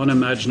almost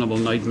unimaginable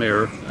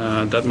nightmare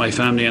that my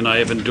family and I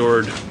have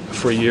endured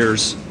for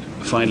years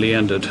finally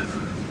ended.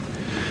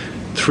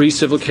 3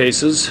 civil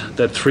cases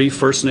that 3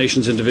 First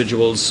Nations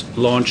individuals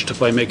launched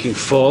by making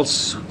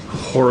false,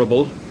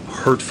 horrible,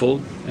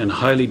 hurtful, and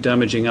highly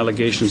damaging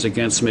allegations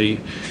against me,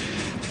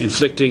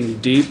 inflicting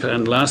deep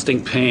and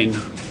lasting pain,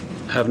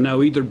 have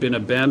now either been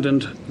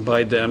abandoned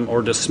by them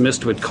or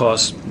dismissed with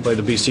costs by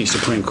the BC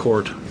Supreme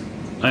Court.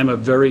 I am a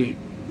very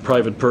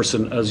private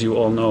person, as you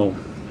all know.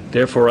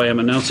 Therefore, I am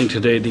announcing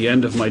today the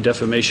end of my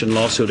defamation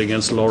lawsuit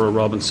against Laura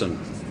Robinson.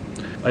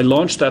 I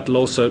launched that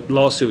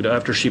lawsuit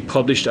after she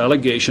published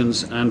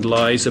allegations and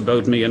lies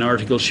about me in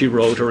articles she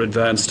wrote or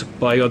advanced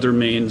by other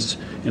means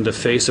in the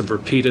face of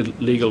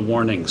repeated legal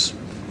warnings.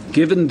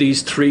 Given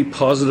these 3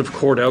 positive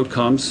court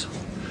outcomes,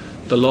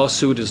 the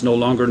lawsuit is no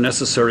longer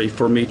necessary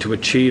for me to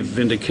achieve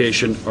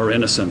vindication or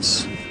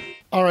innocence.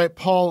 All right,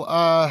 Paul,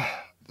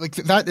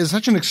 that is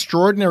such an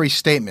extraordinary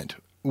statement.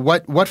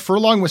 What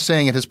Furlong was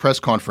saying at his press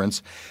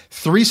conference,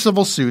 3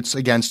 civil suits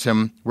against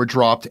him were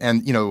dropped,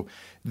 and you know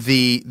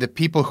the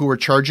people who were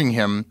charging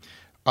him,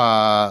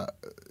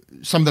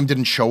 some of them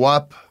didn't show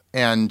up,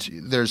 and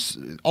there's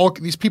all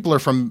these people are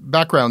from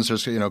backgrounds.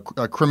 There's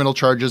criminal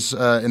charges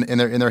in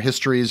their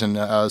histories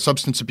and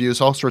substance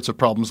abuse, all sorts of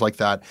problems like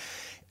that,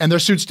 and their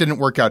suits didn't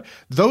work out.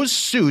 Those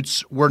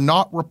suits were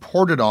not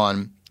reported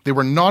on. They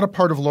were not a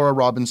part of Laura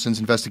Robinson's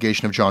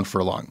investigation of John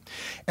Furlong.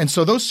 And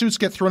so those suits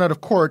get thrown out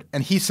of court,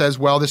 and he says,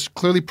 well, this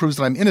clearly proves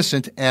that I'm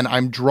innocent, and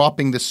I'm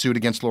dropping this suit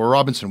against Laura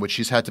Robinson, which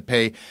she's had to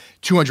pay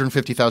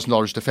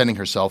 $250,000 defending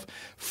herself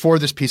for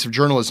this piece of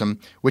journalism,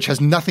 which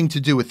has nothing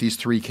to do with these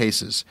 3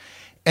 cases.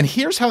 And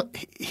here's how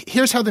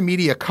the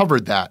media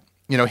covered that,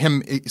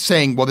 him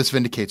saying, well, this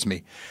vindicates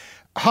me.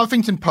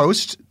 Huffington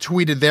Post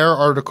tweeted their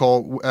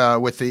article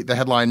with the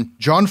headline,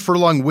 John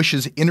Furlong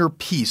wishes inner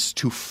peace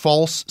to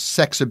false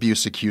sex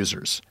abuse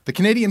accusers. The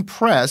Canadian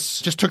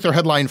Press just took their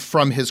headline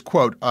from his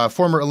quote.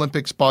 Former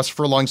Olympics boss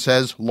Furlong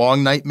says,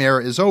 long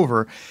nightmare is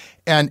over.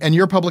 And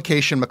your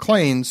publication,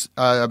 Maclean's,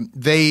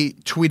 they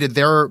tweeted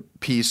their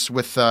piece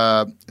with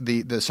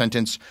the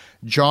sentence,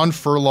 John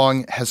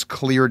Furlong has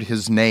cleared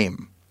his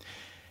name.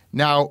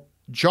 Now,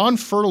 John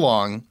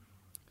Furlong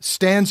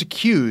stands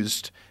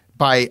accused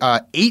by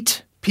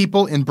 8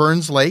 people in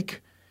Burns Lake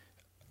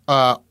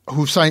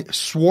who signed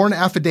sworn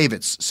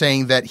affidavits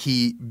saying that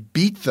he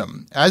beat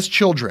them as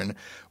children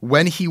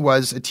when he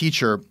was a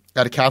teacher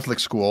at a Catholic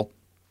school,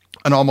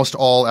 an almost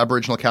all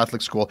Aboriginal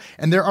Catholic school.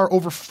 And there are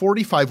over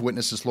 45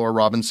 witnesses Laura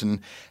Robinson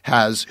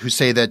has who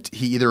say that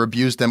he either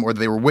abused them or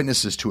they were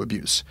witnesses to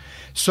abuse.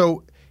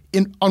 So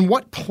on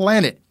what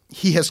planet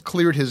he has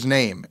cleared his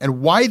name and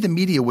why the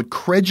media would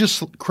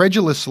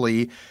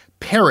credulously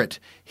parrot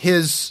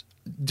his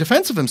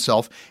defense of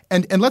himself.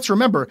 And let's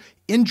remember,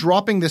 in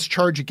dropping this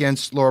charge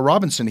against Laura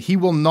Robinson, he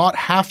will not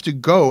have to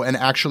go and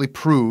actually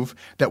prove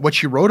that what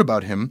she wrote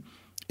about him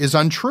is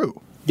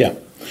untrue. Yeah.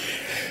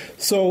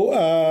 So,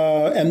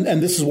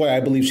 and this is why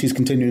I believe she's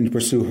continuing to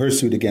pursue her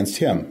suit against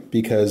him,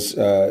 because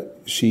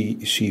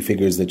she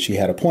figures that she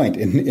had a point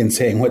in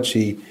saying what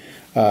she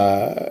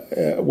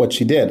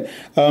did.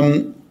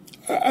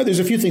 There's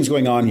a few things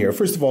going on here.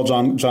 First of all,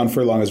 John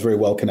Furlong is a very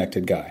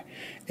well-connected guy.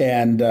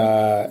 And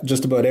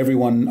just about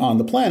everyone on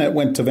the planet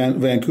went to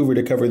Vancouver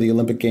to cover the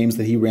Olympic Games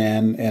that he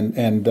ran.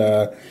 And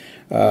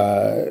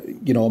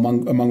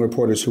among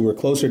reporters who were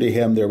closer to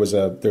him, there's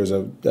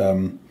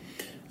the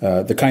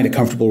kind of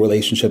comfortable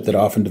relationship that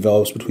often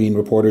develops between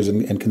reporters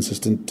and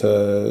consistent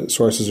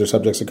sources or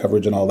subjects of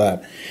coverage and all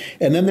that.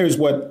 And then there's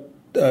what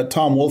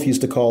Tom Wolfe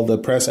used to call the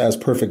press as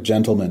perfect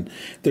gentlemen.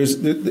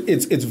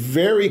 It's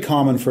very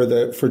common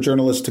for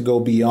journalists to go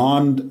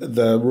beyond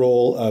the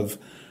role of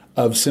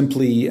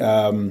simply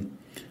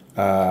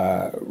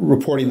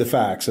reporting the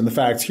facts. And the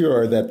facts here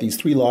are that these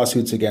 3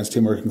 lawsuits against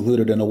him were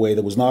concluded in a way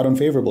that was not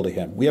unfavorable to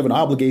him. We have an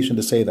obligation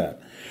to say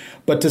that.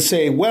 But to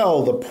say,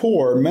 well, the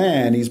poor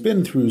man, he's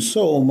been through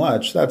so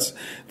much, that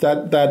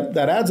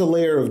adds a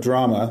layer of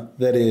drama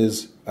that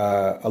is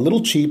a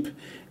little cheap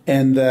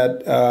and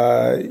that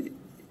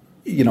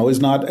is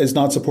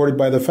not supported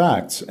by the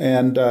facts.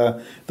 And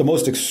the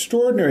most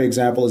extraordinary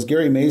example is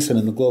Gary Mason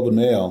in the Globe and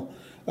Mail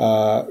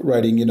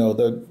writing,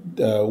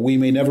 we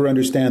may never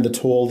understand the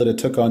toll that it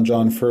took on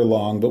John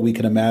Furlong, but we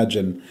can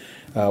imagine.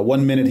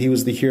 1 minute he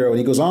was the hero, and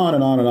he goes on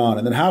and on and on.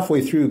 And then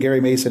halfway through,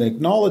 Gary Mason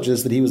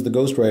acknowledges that he was the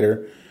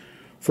ghostwriter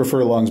for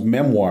Furlong's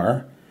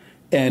memoir,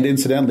 and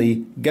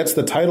incidentally gets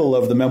the title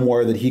of the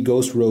memoir that he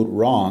ghost wrote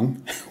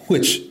wrong,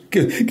 which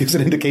gives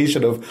an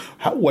indication of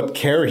what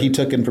care he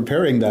took in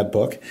preparing that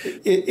book.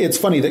 It's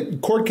funny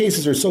that court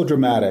cases are so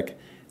dramatic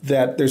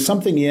that there's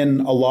something in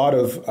a lot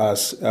of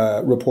us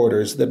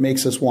reporters that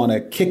makes us want to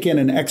kick in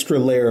an extra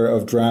layer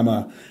of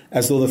drama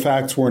as though the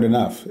facts weren't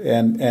enough.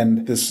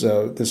 And this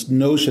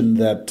notion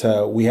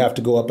that we have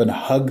to go up and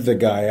hug the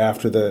guy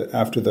after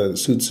the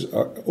suit's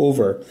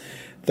over,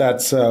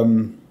 that's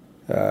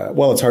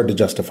it's hard to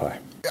justify.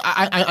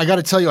 I got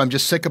to tell you, I'm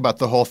just sick about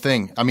the whole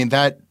thing. I mean,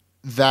 that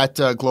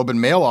Globe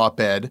and Mail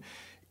op-ed,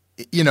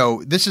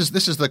 this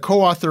is the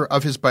co-author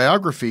of his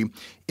biography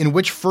in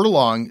which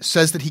Furlong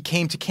says that he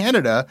came to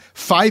Canada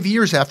 5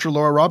 years after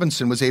Laura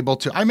Robinson was able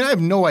to – I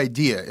have no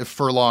idea if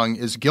Furlong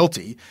is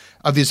guilty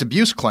of these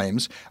abuse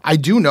claims. I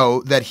do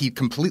know that he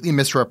completely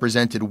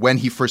misrepresented when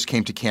he first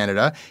came to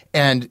Canada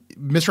and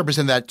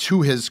misrepresented that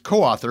to his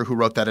co-author who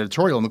wrote that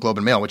editorial in the Globe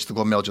and Mail, which the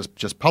Globe and Mail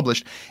just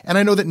published. And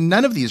I know that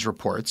none of these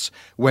reports,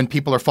 when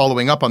people are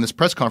following up on this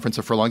press conference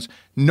of Furlong's,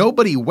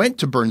 nobody went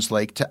to Burns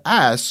Lake to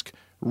ask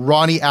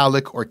Ronnie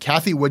Alec or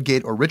Kathy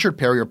Woodgate or Richard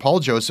Perry or Paul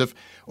Joseph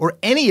or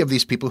any of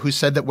these people who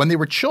said that when they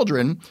were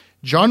children,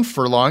 John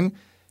Furlong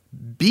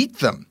beat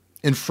them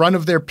in front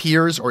of their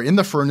peers or in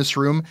the furnace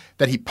room,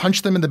 that he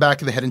punched them in the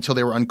back of the head until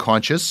they were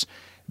unconscious.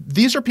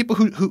 These are people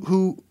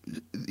who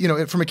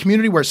from a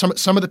community where some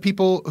of the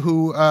people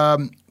who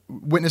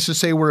witnesses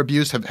say were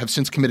abused have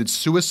since committed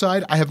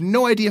suicide. I have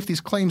no idea if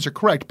these claims are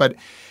correct, but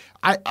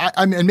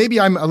I mean, maybe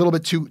I'm a little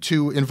bit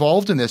too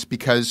involved in this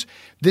because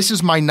this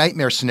is my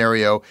nightmare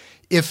scenario.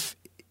 This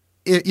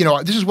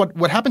is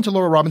what happened to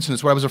Laura Robinson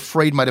is what I was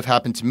afraid might have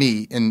happened to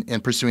me in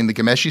pursuing the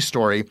Ghomeshi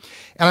story.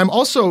 And I'm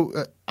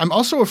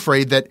also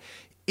afraid that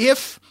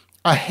if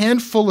a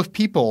handful of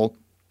people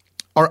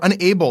are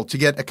unable to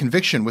get a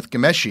conviction with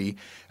Ghomeshi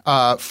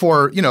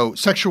for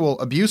sexual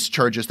abuse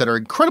charges that are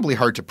incredibly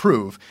hard to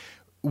prove,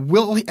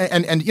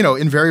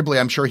 invariably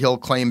I'm sure he'll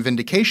claim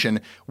vindication.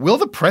 Will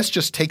the press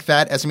just take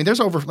that as, there's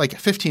over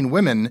 15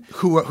 women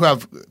who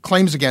have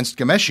claims against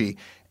Ghomeshi,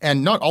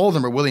 and not all of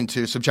them are willing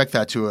to subject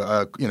that to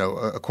a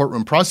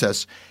courtroom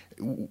process.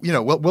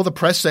 Will the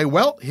press say,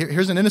 well,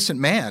 here's an innocent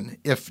man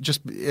if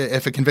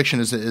a conviction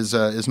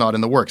is not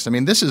in the works?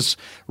 This is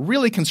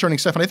really concerning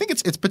stuff, and I think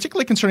it's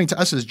particularly concerning to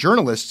us as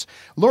journalists.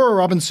 Laura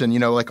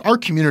Robinson, our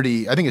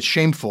community, I think it's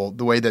shameful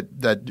the way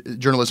that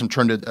journalism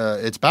turned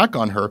its back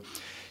on her.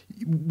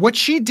 What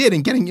she did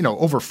in getting,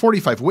 over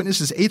 45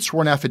 witnesses, 8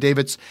 sworn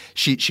affidavits,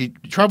 she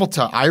traveled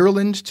to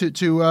Ireland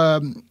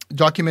to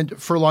document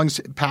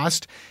Furlong's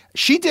past.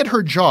 She did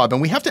her job,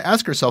 and we have to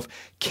ask ourselves,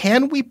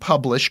 can we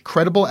publish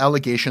credible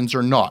allegations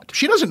or not?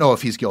 She doesn't know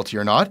if he's guilty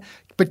or not,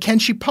 but can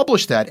she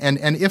publish that? And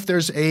if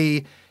there's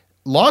a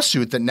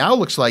lawsuit that now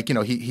looks like,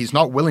 he's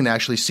not willing to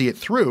actually see it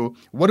through,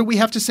 what do we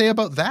have to say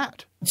about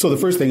that? So the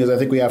first thing is I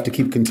think we have to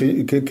keep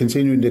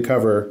continuing to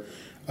cover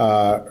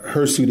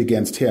her suit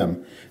against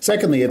him.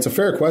 Secondly, it's a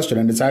fair question,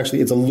 and it's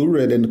a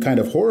lurid and kind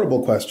of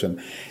horrible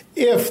question.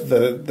 If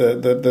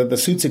the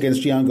suits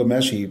against Jian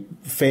Ghomeshi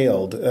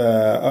failed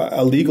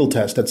a legal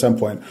test at some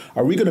point,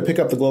 are we going to pick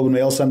up the Globe and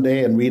Mail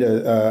someday and read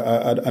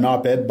an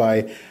op-ed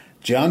by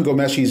Jian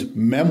Ghomeshi's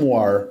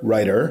memoir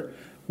writer,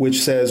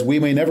 which says, we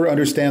may never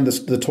understand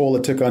the toll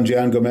it took on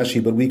Jian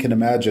Ghomeshi, but we can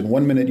imagine.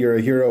 1 minute you're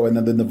a hero, and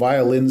then the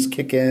violins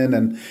kick in,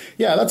 and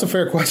yeah, that's a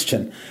fair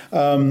question.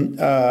 And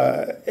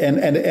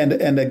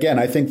again,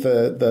 I think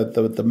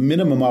the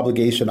minimum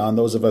obligation on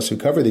those of us who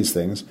cover these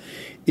things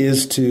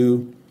is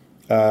to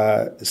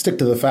stick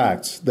to the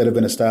facts that have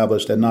been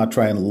established and not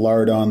try and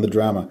lard on the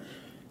drama.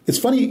 It's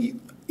funny,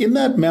 in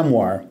that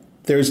memoir,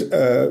 there's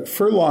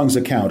Furlong's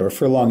account, or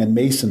Furlong and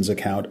Mason's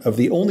account, of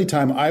the only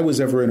time I was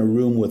ever in a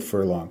room with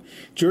Furlong.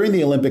 During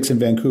the Olympics in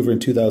Vancouver in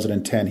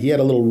 2010, he had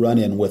a little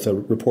run-in with a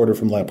reporter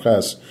from La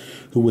Presse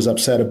who was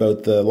upset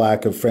about the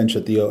lack of French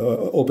at the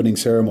opening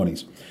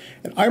ceremonies.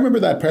 And I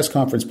remember that press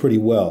conference pretty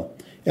well.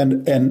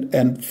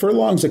 And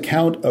Furlong's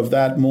account of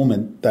that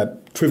moment,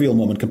 that trivial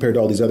moment compared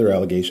to all these other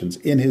allegations,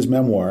 in his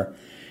memoir,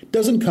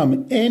 doesn't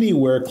come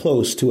anywhere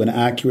close to an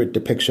accurate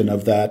depiction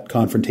of that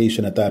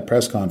confrontation at that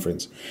press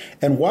conference.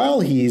 And while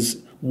he's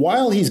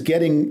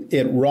getting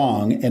it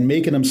wrong and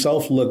making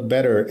himself look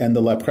better and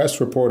the La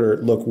Presse reporter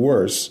look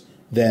worse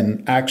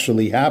than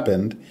actually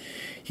happened,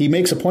 he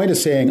makes a point of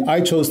saying, I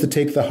chose to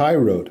take the high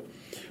road,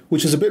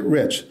 which is a bit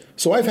rich.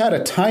 So I've had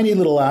a tiny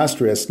little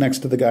asterisk next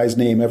to the guy's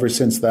name ever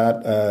since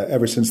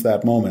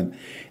that moment.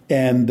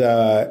 And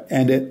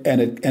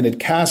it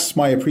casts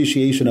my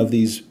appreciation of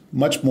these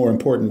much more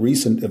important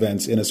recent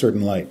events in a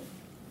certain light.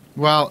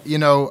 Well,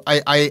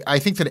 I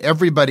think that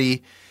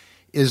everybody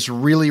is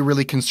really,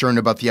 really concerned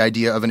about the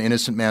idea of an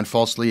innocent man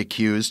falsely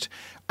accused.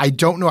 I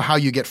don't know how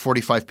you get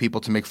 45 people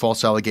to make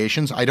false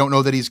allegations. I don't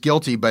know that he's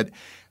guilty, but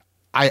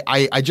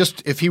I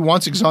just, if he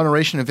wants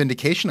exoneration and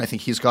vindication, I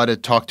think he's got to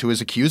talk to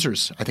his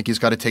accusers. I think he's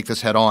got to take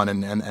this head on,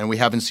 and we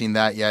haven't seen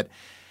that yet.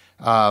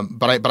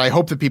 But I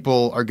hope that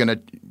people are going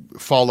to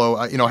follow.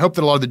 I hope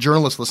that a lot of the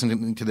journalists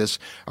listening to this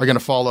are going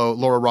to follow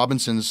Laura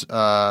Robinson's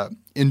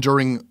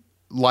enduring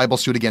libel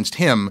suit against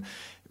him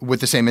with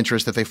the same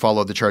interest that they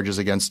followed the charges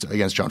against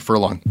John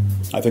Furlong.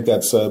 I think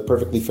that's a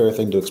perfectly fair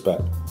thing to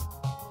expect.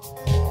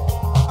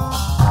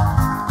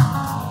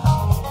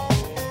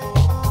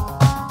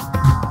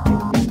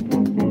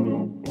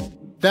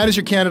 That is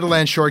your Canada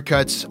Land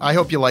Shortcuts. I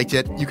hope you liked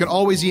it. You can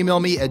always email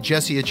me at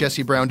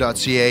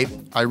jesse@jessebrown.ca.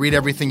 I read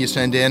everything you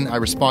send in. I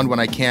respond when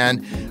I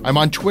can. I'm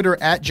on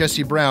Twitter at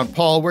Jesse Brown.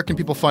 Paul, where can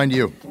people find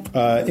you?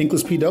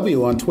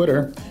 InklessPW on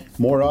Twitter,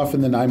 more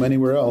often than I'm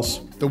anywhere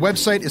else. The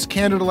website is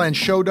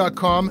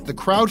CanadaLandShow.com. The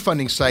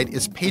crowdfunding site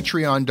is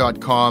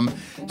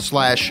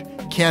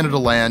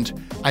Patreon.com/CanadaLand.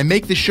 I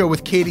make this show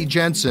with Katie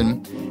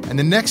Jensen, and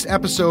the next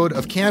episode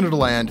of Canada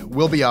Land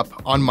will be up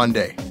on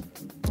Monday.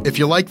 If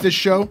you like this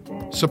show,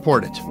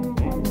 support it.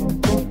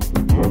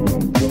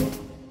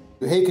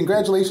 Hey,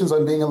 congratulations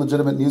on being a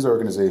legitimate news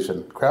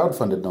organization.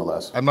 Crowdfunded, no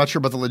less. I'm not sure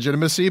about the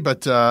legitimacy,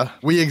 but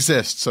we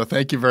exist, so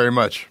thank you very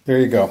much. There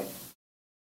you go.